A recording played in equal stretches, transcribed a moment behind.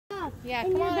stuff Yeah,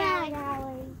 in come your on, bag, Allie.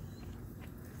 Allie.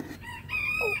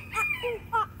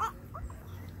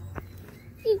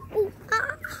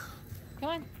 Come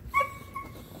on.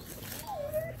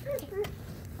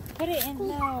 Put it in,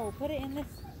 no, put it in this.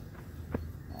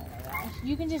 Oh my gosh.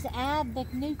 You can just add the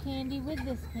new candy with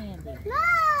this candy.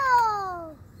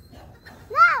 No!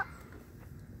 No!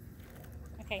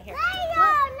 Okay, here.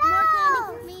 More candy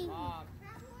for me.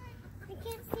 I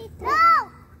can't see through.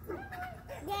 No!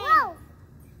 No!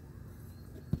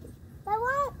 They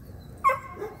won't.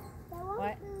 They won't.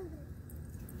 What?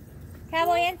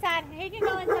 Cowboy, inside. He can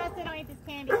go inside so they don't eat this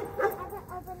candy. I can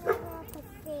open this door to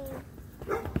see.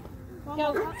 Go.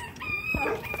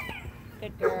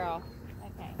 Good girl.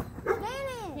 Okay.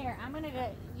 Danny! Here, I'm going to go.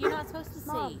 You're not supposed to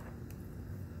Mom. see.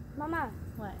 Mama.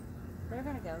 What? They're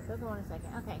going to go. They'll go in a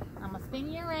second. Okay. I'm going to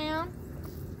spin you around.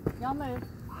 Y'all move.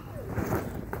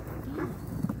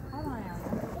 Hold on,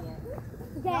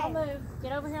 Allie. Y'all move.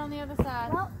 Get over here on the other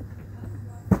side. Well,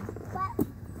 what?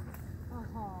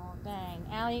 Oh, dang.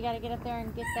 Allie, you got to get up there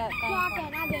and get that thing.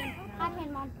 Yeah, I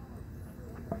can, Mom.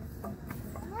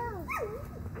 No.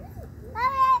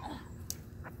 Love it.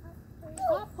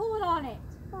 Stop pulling on it.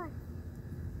 What?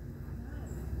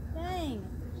 Dang.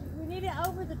 We need it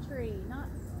over the tree, not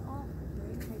off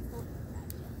the tree. Okay, pull it.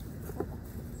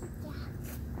 Hold on.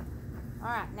 All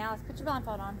right, now let's put your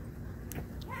blindfold on.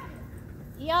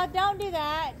 Y'all don't do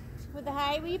that with the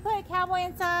hay. Will you put a cowboy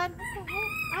inside?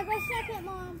 I go second,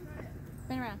 Mom.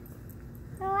 Spin around.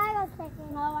 No, I go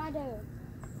second. No, I do.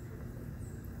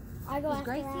 I go Is after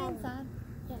Gracie Allie. inside?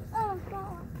 Yes. Oh,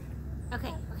 small.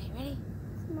 Okay, ready?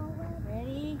 Small one.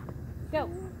 Ready? Go.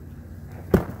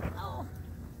 Oh.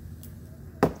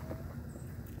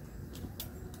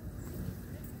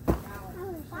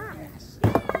 Oh, fine.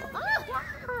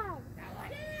 Oh.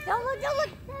 Don't look.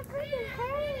 That freaking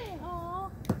hurt.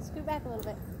 Oh. Scoot back a little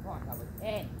bit.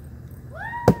 Hey.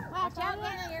 Watch out,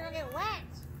 Gannon. You're going to get wet.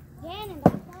 Gannon,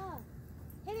 that's up.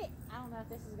 Hit it. I don't know if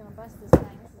this is going to bust this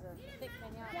thing. This is a thick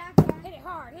pinata. Hit it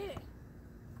hard. Hit it.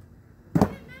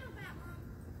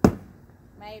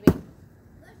 Maybe.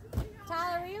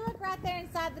 Tyler, will you look right there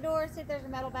inside the door and see if there's a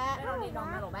metal bat? I don't need no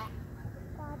metal bat.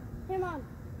 Here, Mom.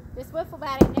 This wiffle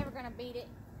bat ain't never going to beat it.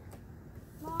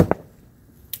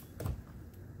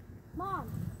 Mom.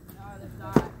 No, there's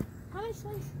not. How many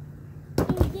swings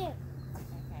can you get?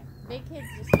 Okay. Big kids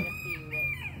just get a few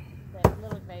that the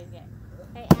little babies get.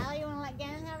 Hey, Allie, you want to let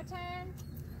Gannon have a turn?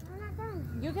 I'm not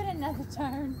done. You'll get another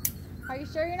turn. Are you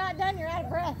sure you're not done? You're out of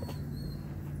breath.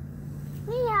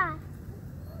 Mia.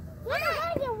 You're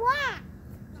going to get whacked.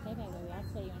 Stay back, baby. I'll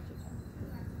tell you when it's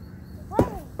your turn.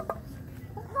 Wait.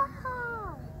 Oh. Look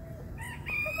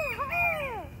at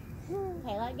her.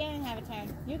 Okay, let Gannon have a turn.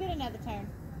 You get another turn.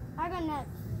 I got nuts.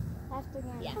 After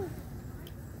Gannon. Yeah.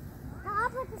 Now I'll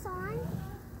put this on.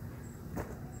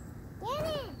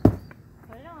 Gannon.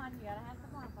 Put it on. You gotta have the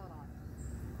blindfold on.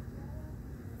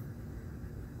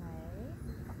 Wait.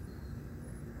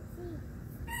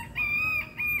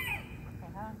 Okay,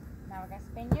 hold on. Now we're gonna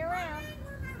spin you around.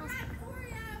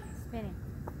 Spinning.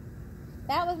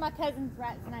 That was my cousin's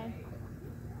rat's name.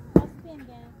 Now spin,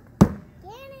 Gannon.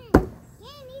 Gannon.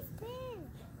 Gannon, spin.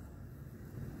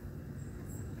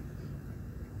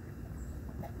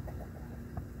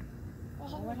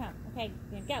 One more time. Okay,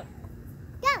 then go.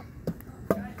 Go.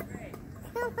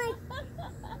 Oh my.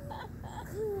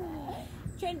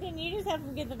 Trenton, you just have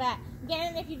to get the bat.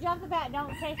 Gannon, if you drop the bat, don't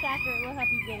chase after it. We'll help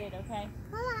you get it, okay?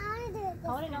 Hold on, I want to do it.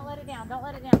 Hold it, don't let it down. Don't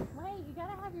let it down. Wait, you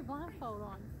gotta have your blindfold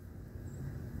on.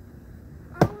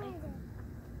 I want to do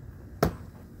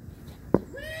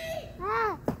it.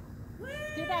 Ah.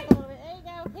 Scoot back a little bit. There you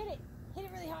go. Hit it. Hit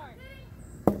it really hard.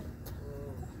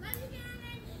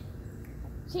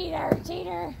 Cheater.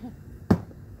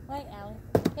 Wait, Allie.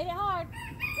 Hit it hard.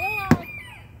 Really hard.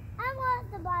 I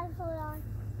want the blindfold on.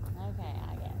 Okay,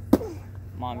 I guess.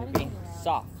 Mom, What you're do being you know?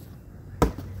 soft.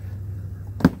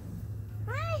 I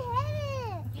hit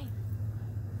it. Okay.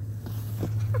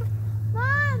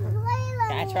 Mom, play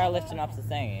Can I try lifting up the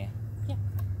thingy? Yeah.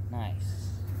 Nice.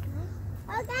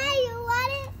 Okay, you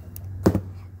want it?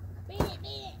 Beat it.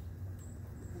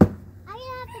 I can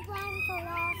have the blindfold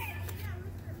off.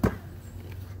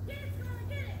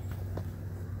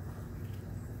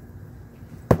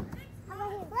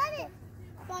 Let it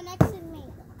go next to me.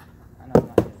 I know I'm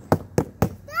not good.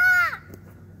 Stop!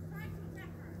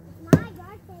 It's my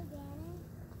birthday, Gannon.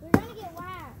 You're gonna get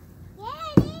whacked.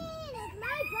 Gannon, it's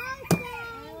my birthday.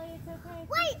 Allie, it's okay.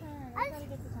 It's Wait, your turn. I- Everybody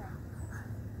gets a turn.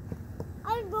 I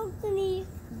broke the knee.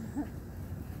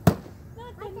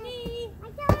 Not the knee. I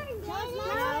turned, No,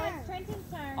 Gannon. it's Trenton's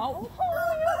turn. Oh, Mom,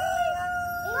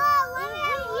 let me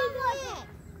have you do it.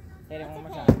 hit it That's one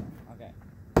more okay. time. Okay.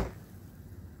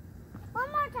 One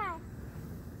more time.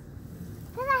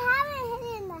 Because I haven't hit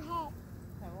it in the head.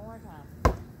 Okay, one more time.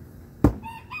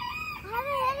 I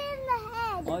haven't hit it in the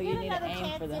head. Oh, you Get need to another aim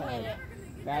chance for the to hit head.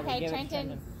 it. Grab it, Okay, give it to Trenton,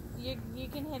 Trenton. you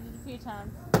can hit it a few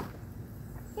times.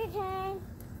 Your turn.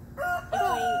 If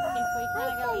we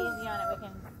kind of go easy on it, we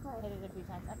can hit it a few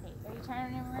times. Okay, are you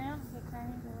turning him around? Okay,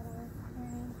 turning a little bit.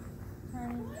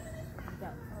 Turning. Go.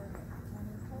 Over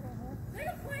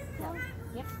here. Turning. Go.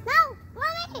 Yep. No,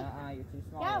 mommy. You're too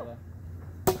small. Go. Ava.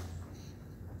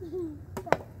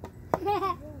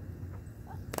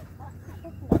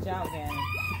 Watch out,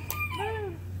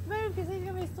 Cannon. Move, because he's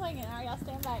going to be swinging. All right, y'all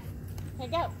stand back. Okay,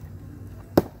 go.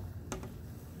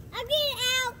 I'm getting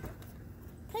out.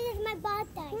 Because it's my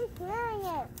birthday. Who's wearing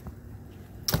it?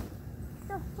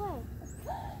 So fun.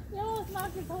 You almost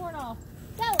knocked his horn off.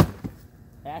 Go.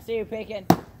 Yeah, I see you picking.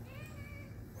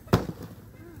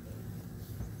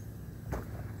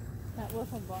 That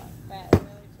wiffle ball bat is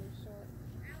really too short.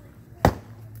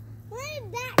 What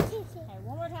is that kicking? Okay,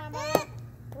 one more time, Bella.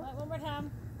 Wait, one more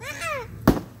time.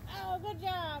 Oh, good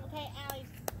job. Okay, Allie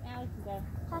can go.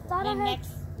 I thought Then I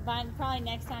heard. probably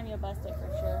next time you'll bust it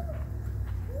for sure.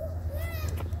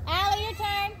 Allie, your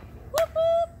turn. Whoop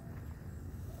whoop.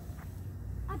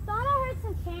 I thought I heard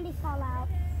some candy fall out.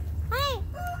 Hey,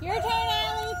 Your turn,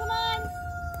 Allie. Come on.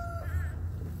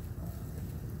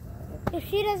 if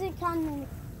she doesn't come, then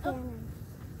it's Cannon.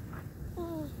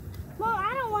 Well,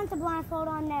 I don't want the blindfold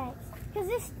on next. Because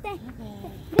this stinks.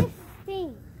 Okay. This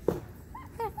stinks.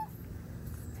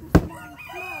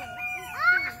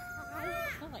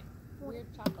 Smells like weird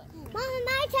chocolate. Mama,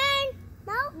 my turn.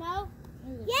 No? No.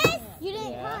 Ooh, there's Yes, peanuts. you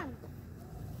didn't Yeah. come.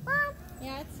 Mom.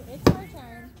 Yeah, it's her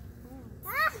turn.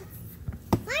 Ah,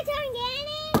 my turn,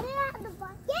 Gannon. Gannon, my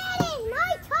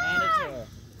Hand it to turn.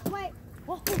 her. Wait,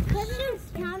 does this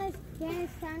count as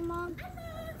Gannon's turn, Mom?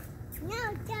 No,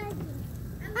 it doesn't.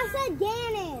 I said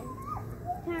Gannon.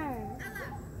 Turn.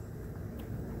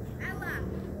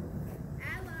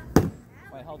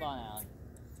 Wait, hold on, Alan.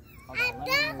 Hold I on, let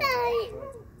me thought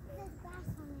move.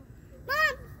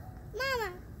 Mom, Mama,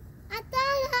 I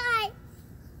thought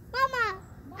Mama,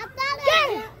 I thought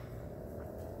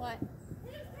What?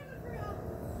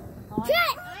 Cut!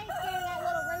 I ain't scared of that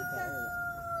little rooster.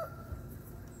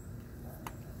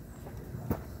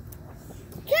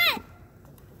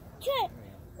 Cut!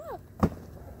 Look,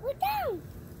 we're down.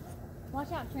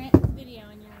 Watch out, Trent. It's video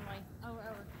in your way.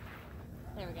 Over.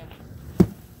 There we go.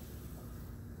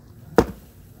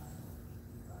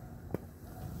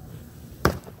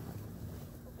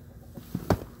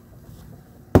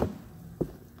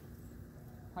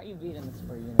 Why are you beating this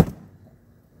for unicorn?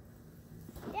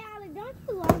 Daddy, don't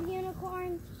you love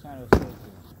unicorns? She's trying to escape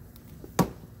you.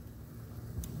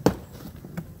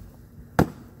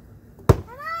 Come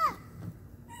on!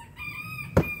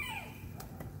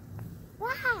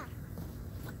 Wow!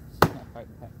 She's not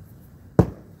fighting back.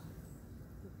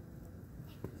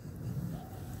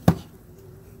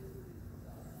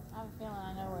 I have a feeling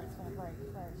I know where it's going to break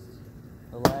first.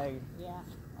 The leg. Yeah.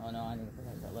 Oh no, I need to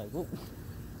protect that leg. Whoop.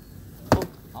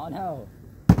 Oh no.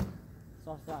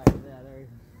 Soft side. Yeah, there you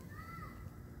go.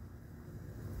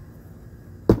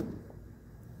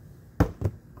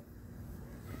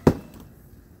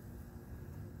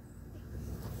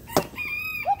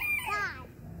 God.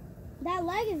 That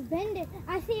leg is bending.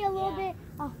 I see a little Yeah. bit.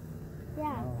 Oh,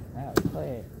 yeah. Oh, that was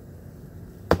clear.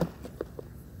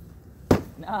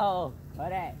 No.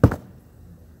 What it? Okay,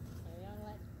 you want to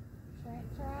let Trent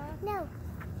try? No.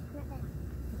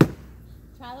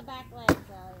 Try the back legs,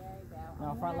 Ellie. There you go.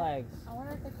 No, front legs. I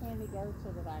wonder if the candy goes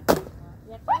to the back legs.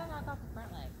 Yeah, try to knock off the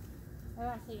front leg. Oh,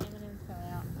 I see M&M's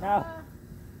coming out.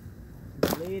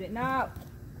 No. Bleed it. No.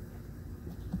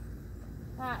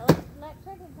 Alright, let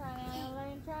Trenton try now. You want to let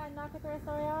him try and knock it the rest of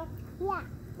the way off? Yeah,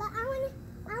 but I'm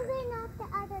gonna knock the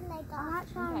other leg off.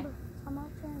 Okay. I'm not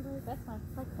trying to breathe. That's fine.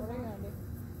 Like What are you going to do?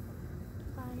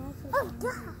 Oh,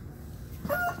 God.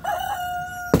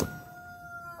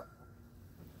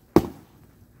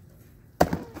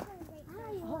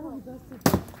 Oh, he busted.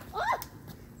 Oh!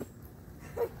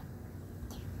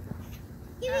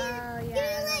 Give me a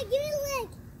leg, give me a leg.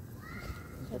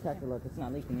 Protect it. Look, it's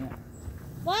not leaking yet.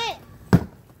 What?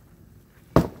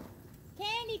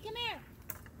 Candy, come here.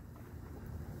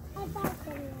 I thought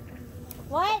so.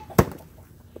 What?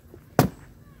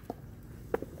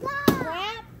 Stop!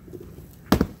 Crap?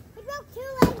 He broke 2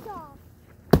 legs off.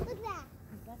 Look at that.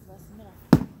 That's busting it off.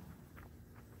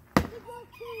 He broke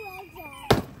 2 legs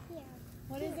off. Here.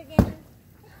 What is it, Gannon?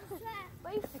 It's a trap. Why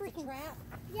are you It's a freaking trap?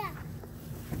 Yeah.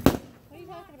 What are you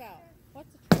talking about? What's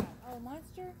a trap? Oh, a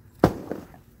monster?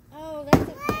 Oh, that's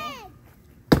okay.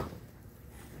 Leg.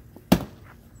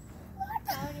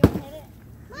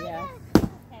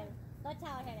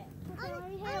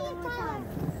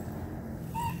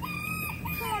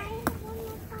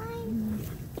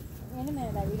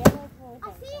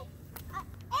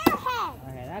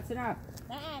 it up.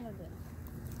 No good.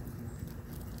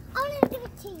 I'm gonna give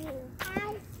it to you.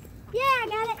 Yeah, I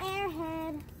got an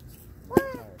airhead.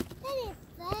 What? That is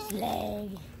fun. Leg.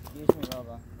 Use me,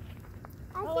 Robo.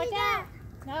 Oh, watch out.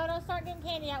 No, don't start getting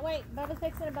candy out. Wait, Bubba's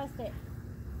fixing to bust it.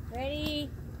 Ready?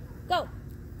 Go.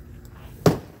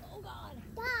 Oh, God.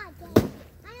 God, dang.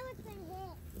 I almost been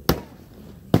hit.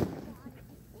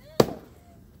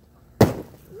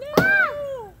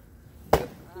 No! Ah!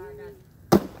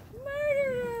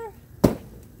 Murdered her.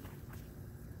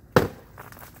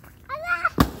 Whoa!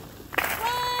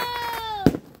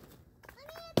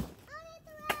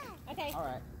 Okay. All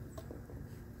right.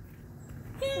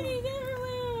 Candy's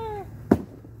everywhere.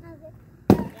 Okay.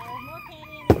 Yeah, there's more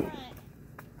candy in the front.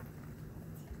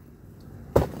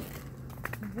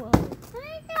 Whoa.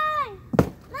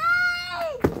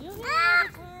 You'll get another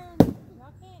turn.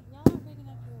 Y'all aren't big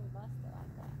enough to really bust it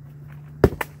like that.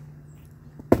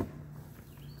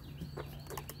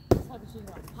 Just hoping she's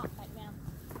gonna pop back down.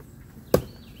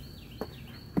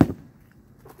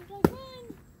 She's like, run!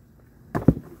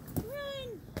 Run!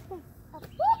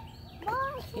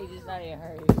 He's just not even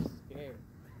hurt. He's just scared.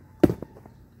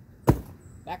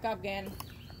 Back up again.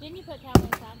 Didn't you put Calvin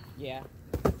inside? Yeah.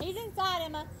 He's inside,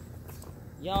 Emma.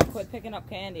 Y'all quit picking up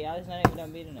candy. I was not even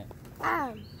done beating it.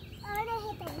 I didn't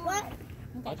hit the what?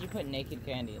 Why'd you put naked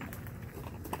candy in there?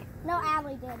 No,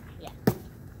 Allie did. Yeah.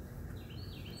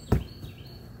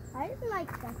 I just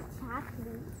like the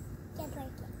chocolate. Just like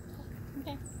it.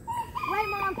 Okay. Wait,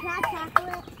 Mom, can I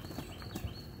chocolate?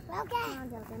 Okay. No, I'm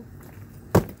joking.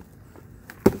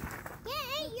 Yeah,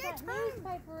 hey, your Put turn.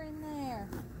 newspaper in there.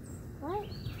 What?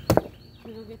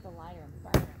 We'll get the lighter and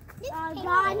burn it. Oh,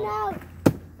 God, no.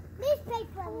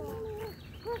 Newspaper.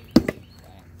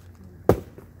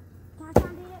 Can I try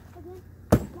and beat it again?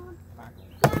 Mom? Yeah,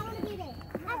 I want to beat it.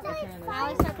 That's Okay. Now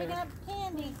we start picking up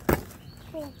candy.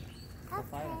 Okay.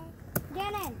 fight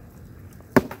Get in.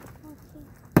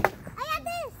 I got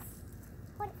this.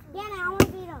 Gannon, I want to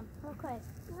beat him real quick.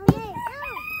 Okay.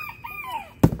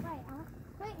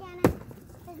 Wait, Gannon.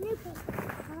 There's new paper.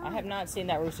 I have not seen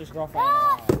that rooster's girlfriend in a Oh,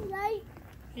 while. right.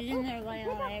 She's in there laying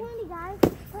Pick on up eggs. candy, guys.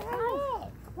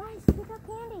 Guys, pick up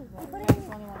candy. And put it That's in.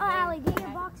 the only one Oh, Allie, there. get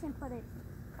your box and put it.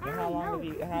 How Allie, long no, have you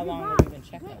your been box.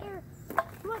 checking Get it? your,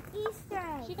 look, Easter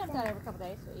egg. She comes out every couple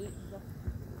days to eat and stuff.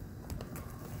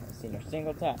 I've seen her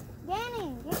single time.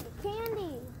 Gannon, get the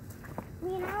candy. Me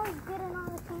and Allie's getting all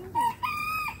the candy.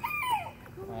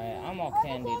 Alright, I'm all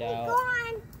candied out.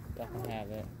 Gone. Y'all can have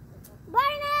it. Burn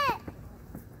it.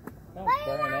 Don't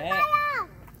Burn burn it. it.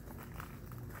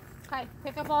 Okay,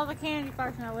 pick up all the candy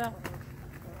first and I will.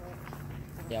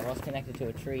 Yeah, well, it's connected to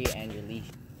a tree and your leash.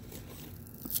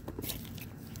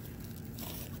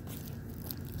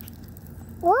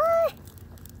 What?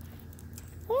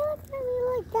 Why look at me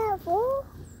like that, fool?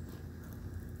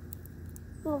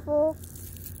 Fool.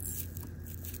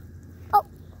 Oh.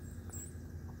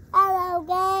 Hello,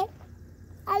 guys.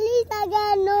 At least I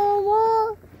got no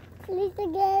more. At least I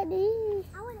got these.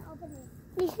 I want to open it.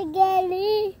 At least I got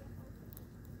these.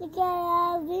 Look at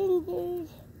our vintage.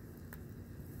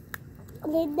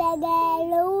 Look at that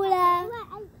Lola.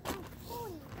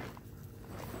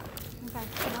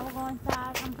 Okay, now we'll go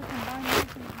inside. I'm putting some burn this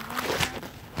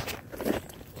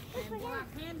and blow out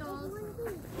candles.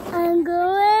 I'm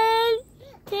going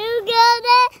to get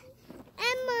it,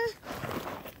 Emma.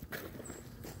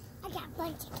 I got a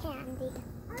bunch of candy.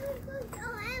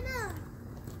 Emma.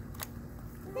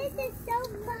 This is so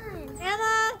fun.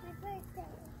 Emma! My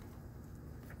birthday.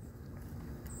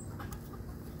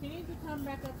 You need to come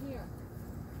back up here.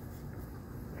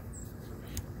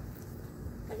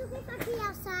 Is it good for me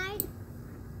outside?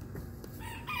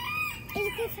 Is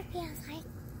it good for me outside?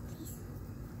 Please.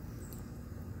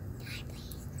 God,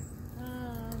 please.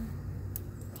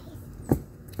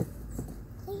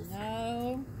 Please. No.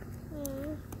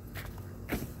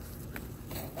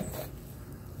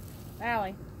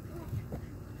 Allie.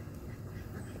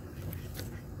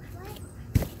 What?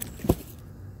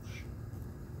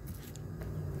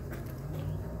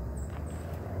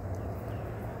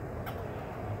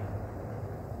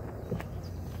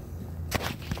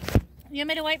 You want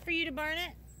me to wait for you to burn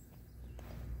it?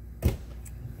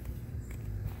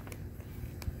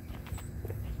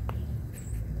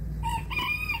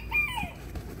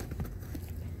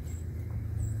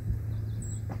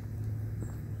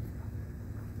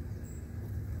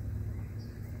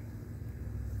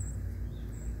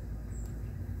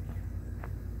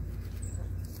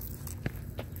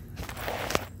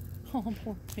 Oh,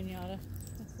 poor Pinata.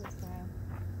 That's so sad.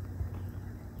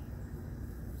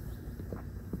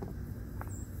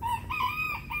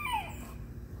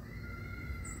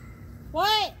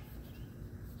 What?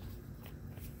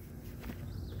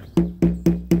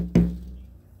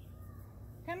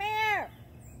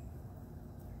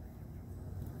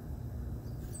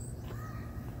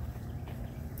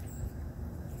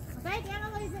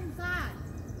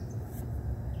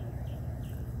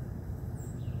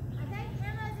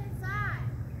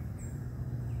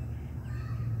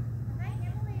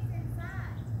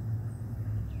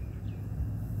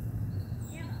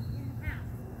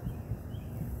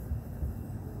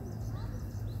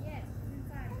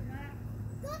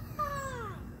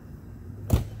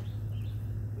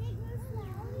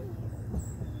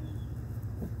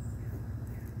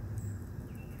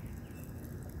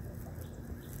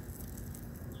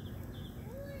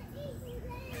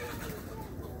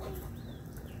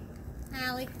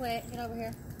 Allie, quit. Get over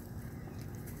here.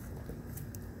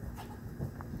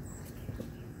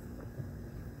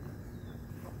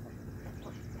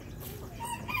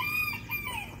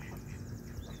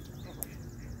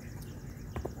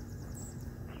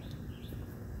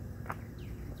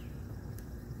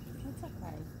 It's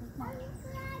okay. It's not.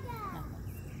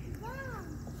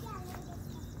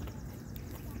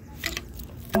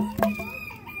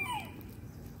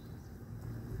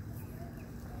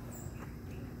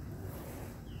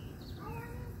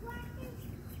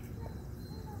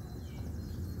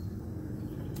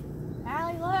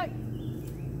 Allie, look.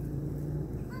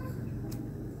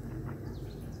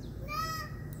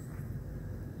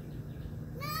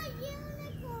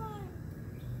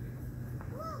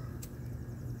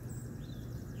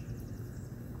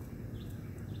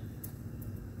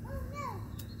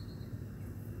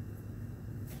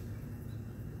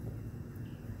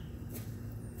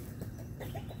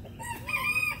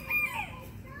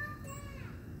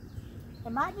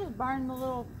 It might just burn the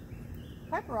little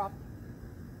pepper off.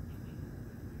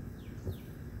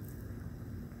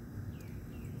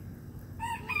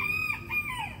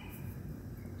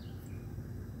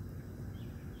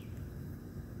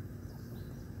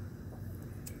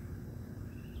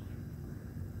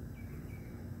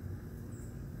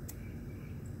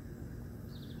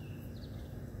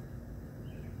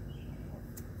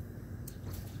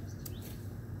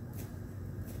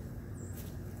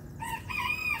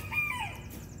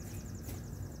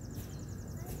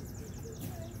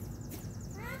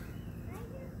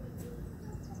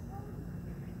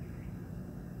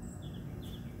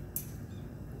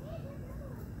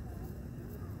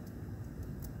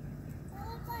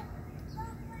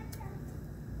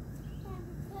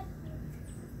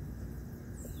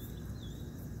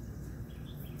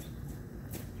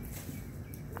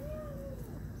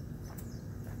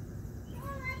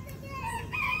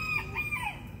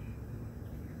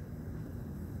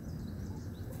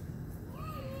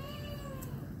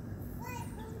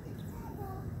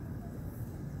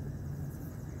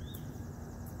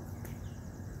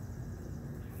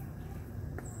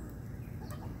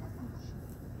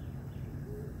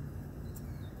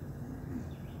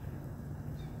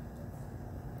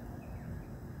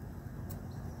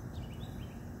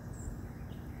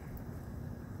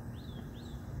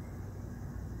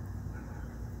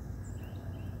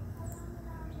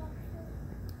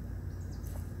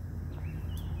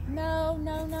 No,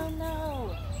 no, no,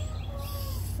 no.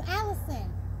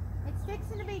 Allison, it's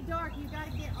fixing to be dark. You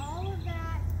got to get all of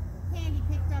that candy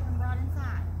picked up and brought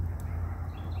inside.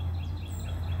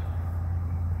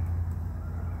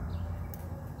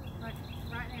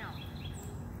 Right now.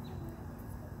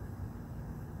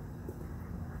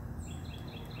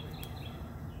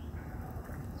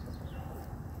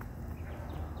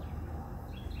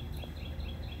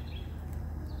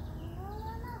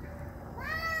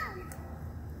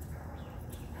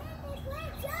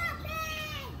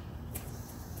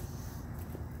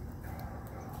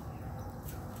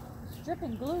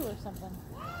 Dripping glue or something.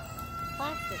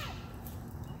 Plastic.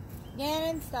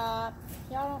 Gannon, stop.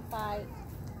 Y'all don't fight.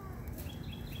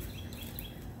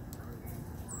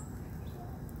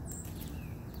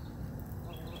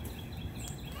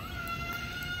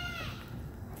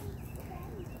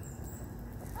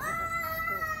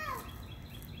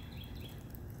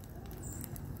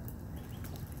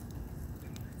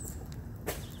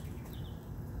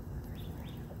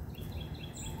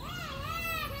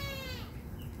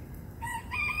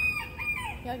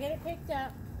 Y'all get it picked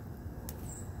up.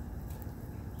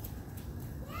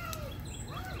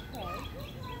 Okay.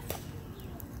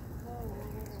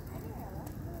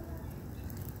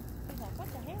 He's like, what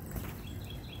the heck?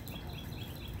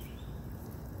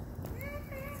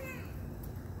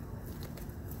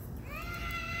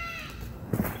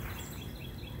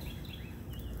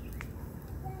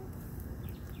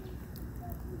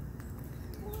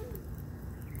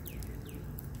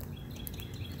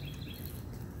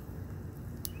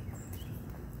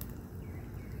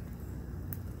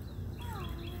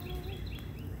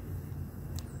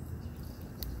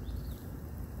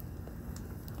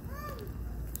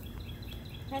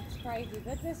 That's crazy,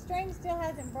 but the string still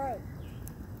hasn't broke.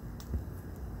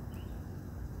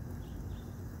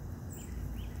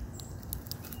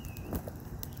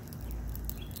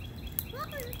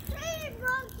 Look, the string is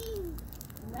broken.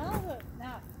 No,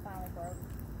 now it finally broke.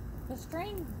 The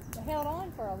string held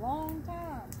on for a long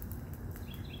time.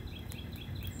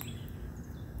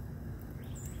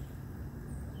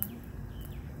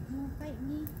 You want to fight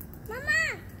me?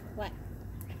 Mama! What?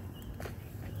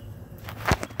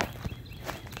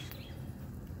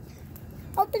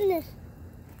 Open this.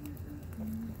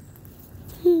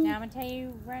 Now Now I'm gonna tell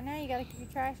you right now, you gotta keep your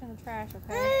trash in the trash,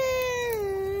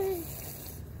 okay?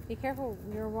 Be careful,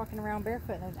 you're walking around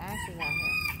barefoot and there's ashes out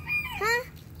here. Huh?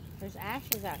 There's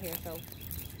ashes out here, so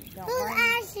don't Whose burn.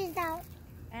 ashes out?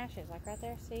 Ashes, like right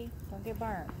there, see? Don't get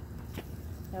burned.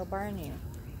 They'll burn you.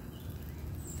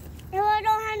 If I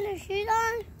don't have the shoes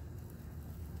on?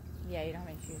 Yeah, you don't have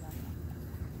any shoes on.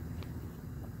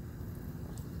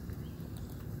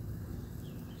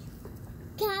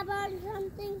 Can I burn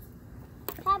something?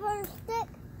 Can I burn a stick?